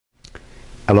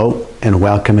Hello and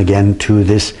welcome again to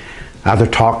this other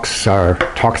talks, our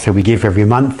talks that we give every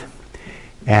month,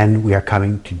 and we are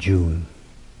coming to June.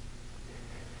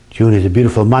 June is a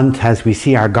beautiful month as we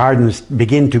see our gardens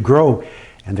begin to grow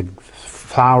and the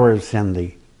flowers and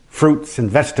the fruits and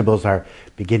vegetables are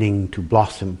beginning to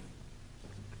blossom.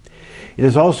 It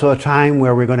is also a time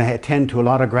where we're going to attend to a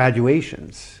lot of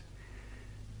graduations.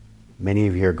 Many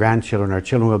of your grandchildren or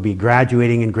children will be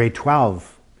graduating in grade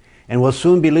 12 and will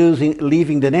soon be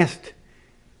leaving the nest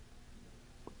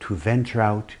to venture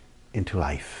out into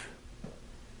life.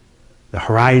 The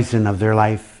horizon of their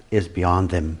life is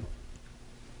beyond them.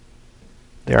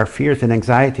 There are fears and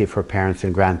anxiety for parents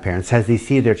and grandparents as they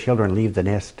see their children leave the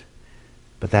nest.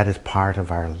 But that is part of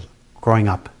our growing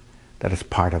up. That is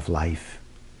part of life.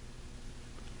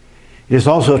 It is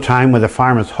also a time when the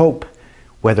farmers hope,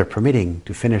 weather permitting,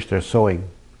 to finish their sowing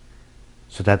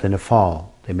so that in the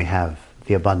fall they may have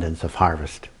the abundance of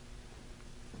harvest.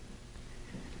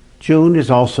 June is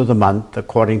also the month,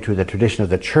 according to the tradition of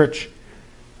the Church,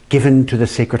 given to the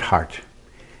Sacred Heart,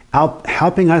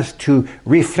 helping us to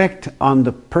reflect on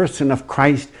the person of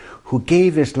Christ who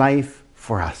gave his life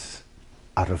for us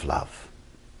out of love.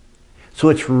 So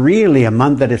it's really a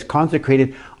month that is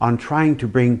consecrated on trying to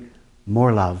bring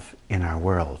more love in our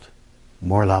world,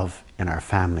 more love in our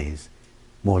families,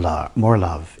 more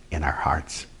love in our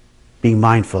hearts, being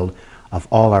mindful of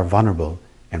all our vulnerable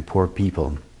and poor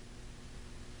people.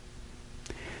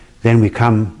 Then we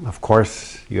come, of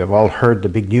course, you have all heard the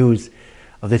big news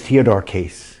of the Thévenot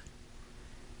case,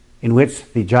 in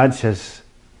which the judge has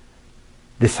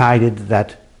decided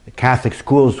that the Catholic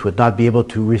schools would not be able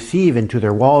to receive into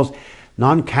their walls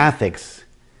non-Catholics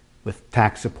with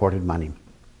tax-supported money.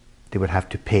 They would have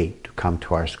to pay to come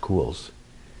to our schools.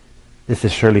 This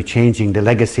is surely changing the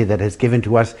legacy that is given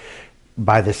to us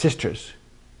by the sisters,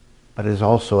 but it is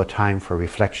also a time for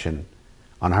reflection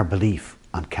on our belief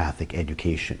on Catholic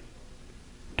education.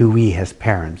 Do we as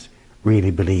parents really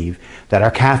believe that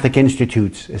our Catholic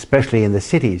institutes, especially in the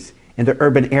cities, in the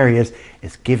urban areas,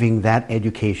 is giving that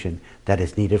education that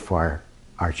is needed for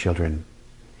our children?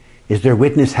 Is their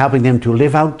witness helping them to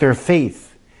live out their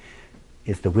faith?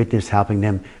 Is the witness helping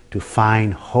them to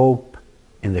find hope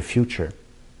in the future?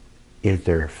 Is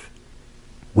their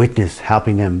witness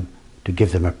helping them to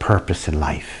give them a purpose in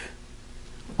life?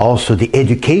 Also, the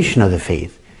education of the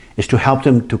faith is to help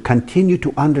them to continue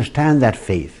to understand that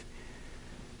faith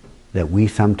that we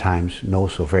sometimes know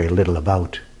so very little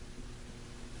about,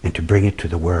 and to bring it to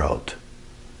the world,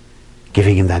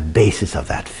 giving them that basis of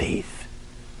that faith.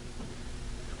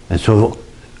 And so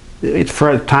it's for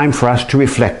a time for us to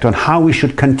reflect on how we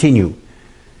should continue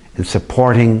in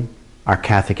supporting our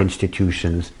Catholic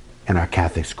institutions and our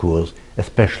Catholic schools,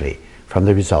 especially from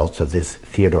the results of this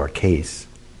Thévenot case.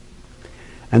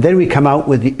 And then we come out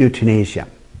with the euthanasia,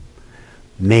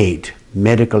 maid,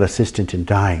 medical assistant in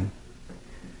dying.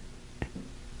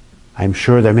 I'm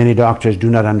sure that many doctors do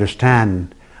not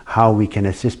understand how we can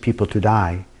assist people to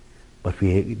die, but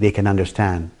they can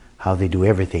understand how they do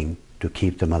everything to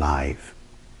keep them alive.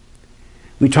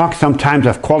 We talk sometimes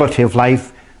of quality of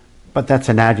life, but that's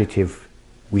an adjective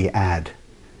we add.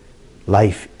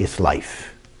 Life is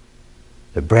life.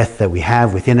 The breath that we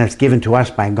have within us, given to us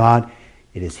by God,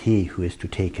 it is He who is to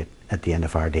take it at the end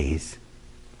of our days.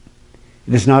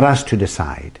 It is not us to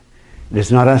decide. It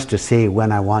is not us to say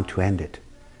when I want to end it.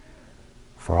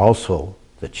 For also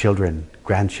the children,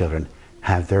 grandchildren,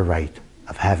 have their right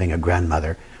of having a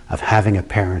grandmother, of having a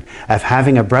parent, of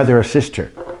having a brother or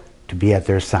sister to be at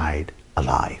their side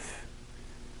alive,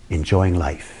 enjoying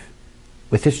life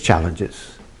with its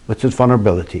challenges, with its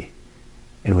vulnerability,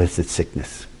 and with its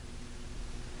sickness.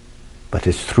 But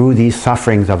it's through these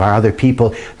sufferings of our other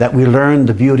people that we learn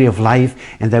the beauty of life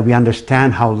and that we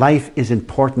understand how life is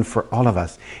important for all of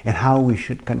us and how we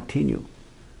should continue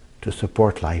to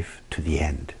support life to the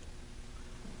end.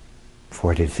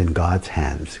 For it is in God's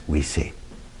hands, we say.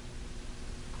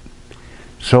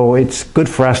 So it's good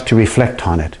for us to reflect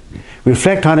on it.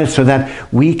 Reflect on it so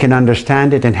that we can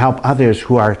understand it and help others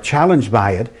who are challenged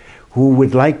by it, who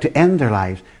would like to end their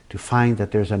lives, to find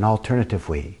that there's an alternative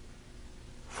way.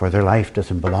 For their life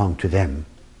doesn't belong to them.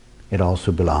 It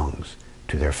also belongs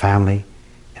to their family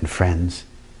and friends,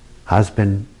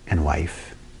 husband and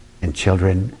wife, and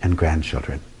children and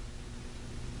grandchildren.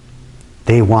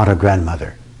 They want a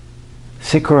grandmother,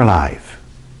 sick or alive.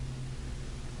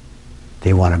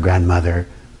 They want a grandmother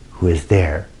who is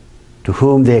there, to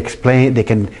whom they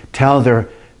can tell their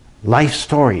life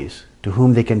stories, to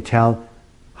whom they can tell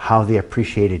how they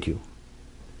appreciated you.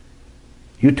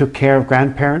 You took care of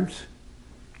grandparents.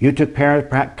 You took care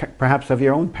perhaps of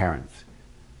your own parents.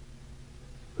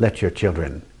 Let your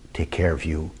children take care of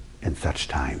you in such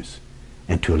times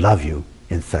and to love you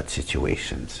in such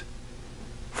situations.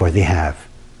 For they have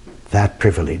that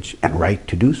privilege and right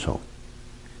to do so.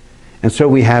 And so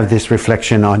we have this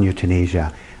reflection on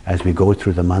euthanasia as we go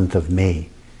through the month of May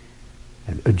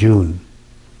and June,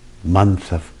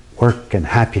 month of work and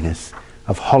happiness,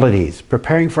 of holidays,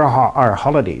 preparing for our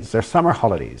holidays, our summer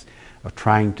holidays, of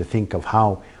trying to think of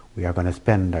how we are going to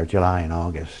spend our July and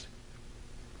August.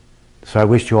 So I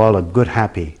wish you all a good,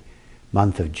 happy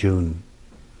month of June.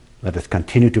 Let us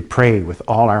continue to pray with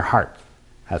all our hearts,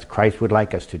 as Christ would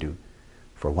like us to do,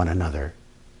 for one another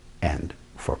and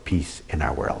for peace in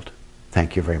our world.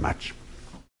 Thank you very much.